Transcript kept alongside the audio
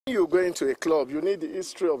You go into a club, you need the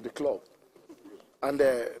history of the club. And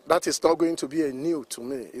that is not going to be a new to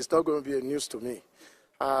me. It's not going to be a news to me.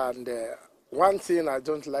 And one thing I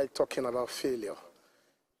don't like talking about failure.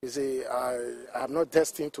 You see, I'm not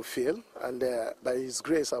destined to fail, and by His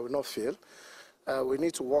grace, I will not fail. We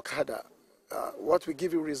need to work harder. What will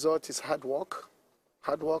give you result is hard work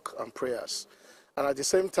and prayers. And at the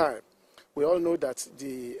same time, we all know that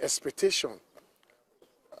the expectation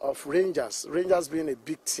of Rangers being a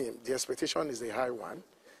big team, the expectation is a high one,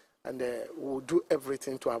 and we'll do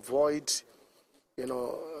everything to avoid,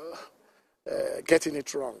 getting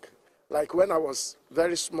it wrong. Like when I was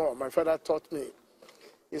very small, my father taught me.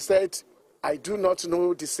 He said, "I do not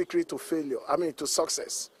know the secret to failure. To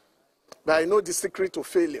success, but I know the secret to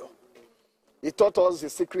failure." He taught us the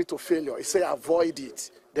secret to failure. He said, "Avoid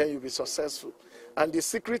it, then you'll be successful." And the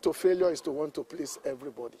secret to failure is to want to please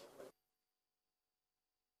everybody.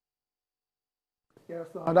 Yes,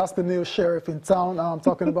 that's the new sheriff in town. I'm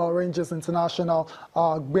talking about Rangers International,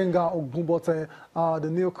 Gbenga Ogunbote, the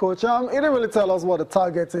new coach. He didn't really tell us what the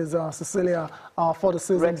target is, Cecilia, for the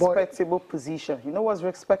season. Respectable position. You know what's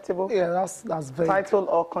respectable? Yeah, that's vague. Title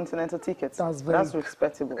or continental tickets. That's vague. That's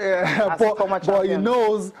respectable. Yeah, but he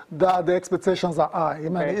knows that the expectations are high. He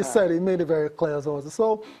made it very clear as well.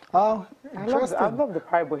 So, I love the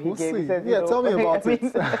Bible he gave. He said, tell me about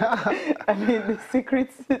it. The secret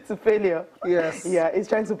to failure. Yes. Yeah, it's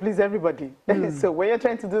trying to please everybody. So when you're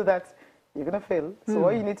trying to do that, you're going to fail. So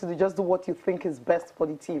all you need to do, just do what you think is best for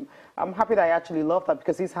the team. I'm happy that I actually love that,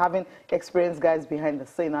 because he's having experienced guys behind the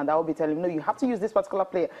scene, and I will be telling him, no, you have to use this particular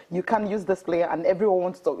player. You can't use this player, and everyone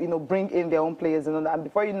wants to, bring in their own players. And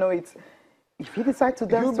before you know it, if he decides to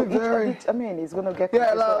dance to each, he's going to get...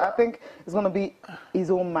 Yeah, so I think it's going to be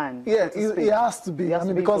his own man. Yeah, so he has to be.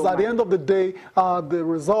 Because at the end of the day, the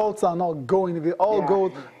results are not going. If it all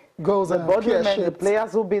goes and the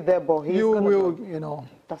players will be there, but he's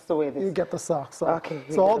that's the way it is. You get the sack. So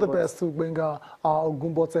all the best to Gbenga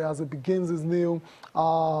Ogunbote as he begins his new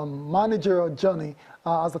managerial journey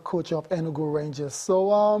as the coach of Enugu Rangers. So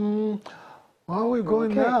where are we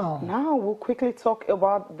going now? Now we'll quickly talk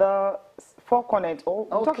about the Four Corners. We'll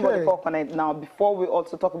talk about the Four Corners now before we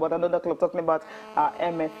also talk about another club, talking about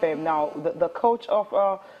MFM. Now, the coach of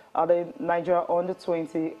the Nigeria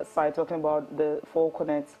Under-20 side, talking about the Four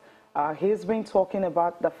Corners, he's been talking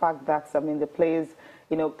about the fact that, the players,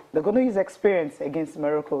 they're going to use experience against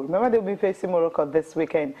Morocco. Remember, they'll be facing Morocco this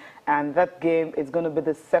weekend, and that game is going to be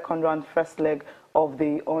the second round, first leg of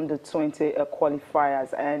the Under-20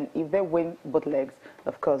 qualifiers. And if they win both legs,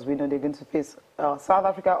 of course, we know they're going to face South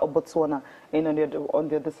Africa or Botswana on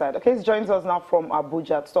the other side. Okay, he joins us now from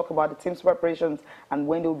Abuja to talk about the team's preparations and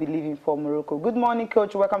when they'll be leaving for Morocco. Good morning,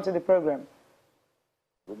 Coach. Welcome to the program.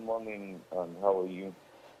 Good morning, and how are you?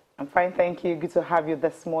 I'm fine, thank you. Good to have you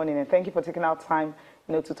this morning, and thank you for taking out time,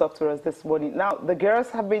 to talk to us this morning. Now, the girls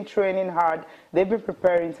have been training hard. They've been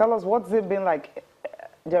preparing. Tell us, what's it been like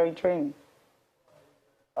during training?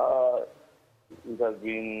 It has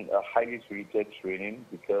been a highly spirited training,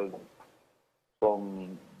 because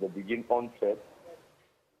from the onset,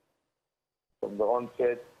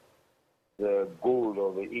 the goal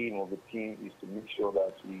or the aim of the team is to make sure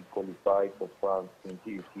that we qualify for France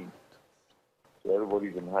 2018. So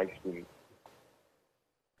everybody's in high spirit.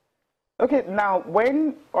 Okay, now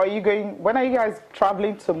when are you guys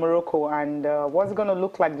traveling to Morocco, and what's it going to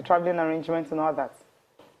look like, the traveling arrangements and all that?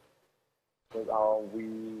 Well, we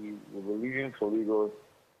will be leaving for Lagos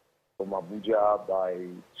from Abuja by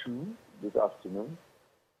 2 this afternoon,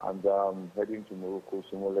 and heading to Morocco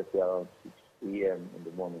somewhere, let's say, around 6 a.m. in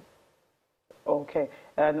the morning. Okay,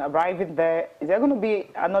 and arriving there, is there going to be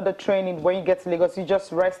another training when you get to Lagos? You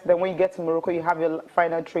just rest, then when you get to Morocco, you have your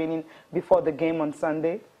final training before the game on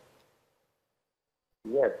Sunday?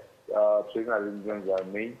 Yes, training arrangements are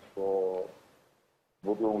made for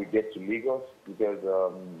both when we get to Lagos, because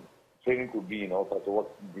training could be in all sorts of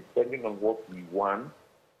depending on what we want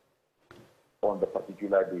on the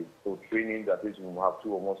particular day. So training, that is, we'll have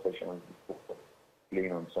 2 or more sessions before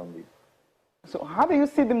playing on Sunday. So how do you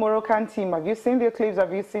see the Moroccan team? Have you seen their clips?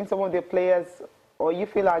 Have you seen some of their players? Or you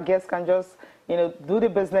feel our guests can just, do the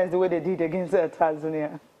business the way they did against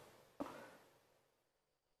Tanzania?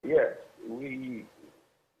 Yes, we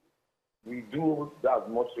do as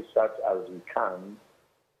much research as we can,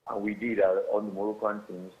 and we did on the Moroccan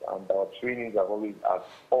teams, and our trainings have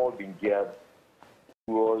all been geared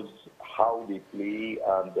towards how they play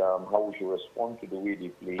and how we should respond to the way they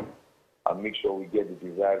play, and make sure we get the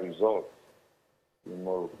desired result in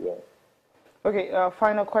Morocco. Okay,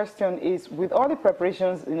 final question is, with all the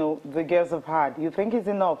preparations, the girls have had, you think it's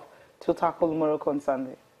enough to tackle Morocco on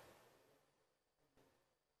Sunday?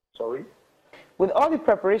 Sorry? With all the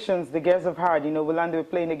preparations the girls have had, you know, Wilanda were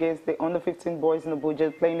playing against the under-15 boys in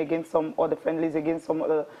Abuja, playing against some other friendlies, against some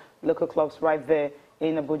other local clubs right there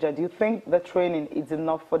in Abuja. Do you think the training is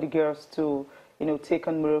enough for the girls to, you know, take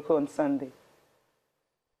on Morocco on Sunday?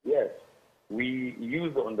 Yes. We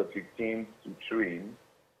use the under-15 to train,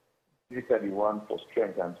 physically one for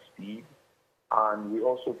strength and speed, and we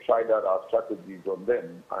also tried out our strategies on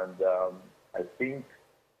them. And I think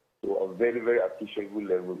to a very, very appreciable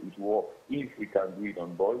level, it works. If we can do it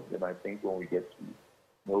on boys, then I think when we get to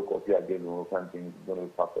Morocco again, Moroccan things is going to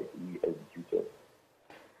be perfectly executed.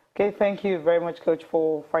 Okay, thank you very much, Coach,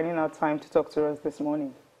 for finding out time to talk to us this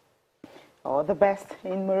morning. All the best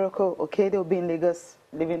in Morocco. Okay, they'll be in Lagos,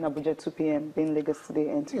 leaving Abuja 2 p.m., be in Lagos today,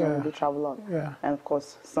 and tomorrow they travel on. Yeah. And of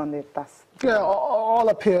course, Sunday, that's... Yeah, all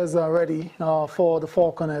appears ready for the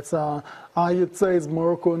Falconets. You'd say it's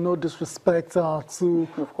Morocco, no disrespect to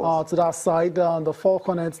that side. The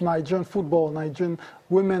Falconets, Nigerian football, Nigerian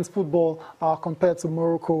women's football, compared to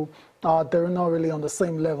Morocco, they're not really on the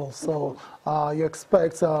same level. So you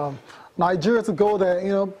expect Nigeria to go there,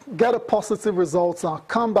 you know, get a positive result,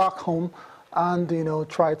 come back home, and, you know,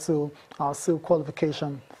 try to seal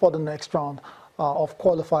qualification for the next round of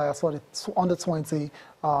qualifiers for the under-20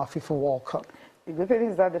 FIFA World Cup. The good thing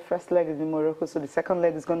is that the first leg is in Morocco, so the second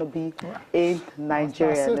leg is going to be in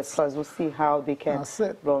Nigeria. And of course, we'll see how they can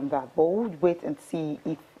run that. But we'll wait and see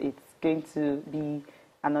if it's going to be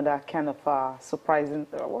another kind of surprising,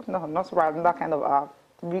 not surprising, that kind of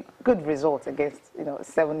good result against, you know,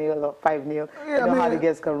 7-0 or 5-0. Yeah, you know how the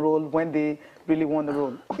girls can roll when they really want to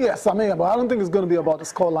roll. Yes, I mean, but I don't think it's going to be about the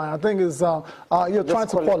scoreline. I think it's you're trying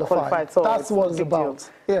to qualify. So that's what it's about.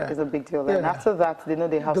 Deal. Yeah, it's a big deal. And after that, they know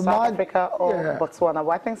they have South Africa or Botswana.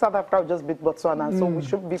 Well, I think South Africa will just beat Botswana, so we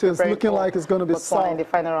should be prepared. So it's looking like it's going to be Botswana in the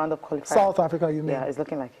final round of qualifying. South Africa, you mean? Yeah, it's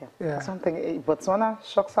looking like something. Botswana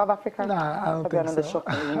shock South Africa. Nah, I don't think so. Shock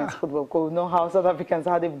in women's football. Because we know how South Africans,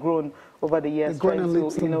 how they've grown over the years, trying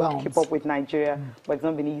to keep up with Nigeria, but it's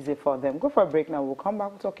not been easy for them. Go for a break now. We'll come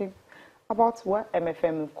back talking about what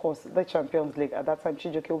MFM, of course, the Champions League. At that time,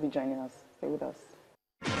 Chijoke will be joining us. Stay with us.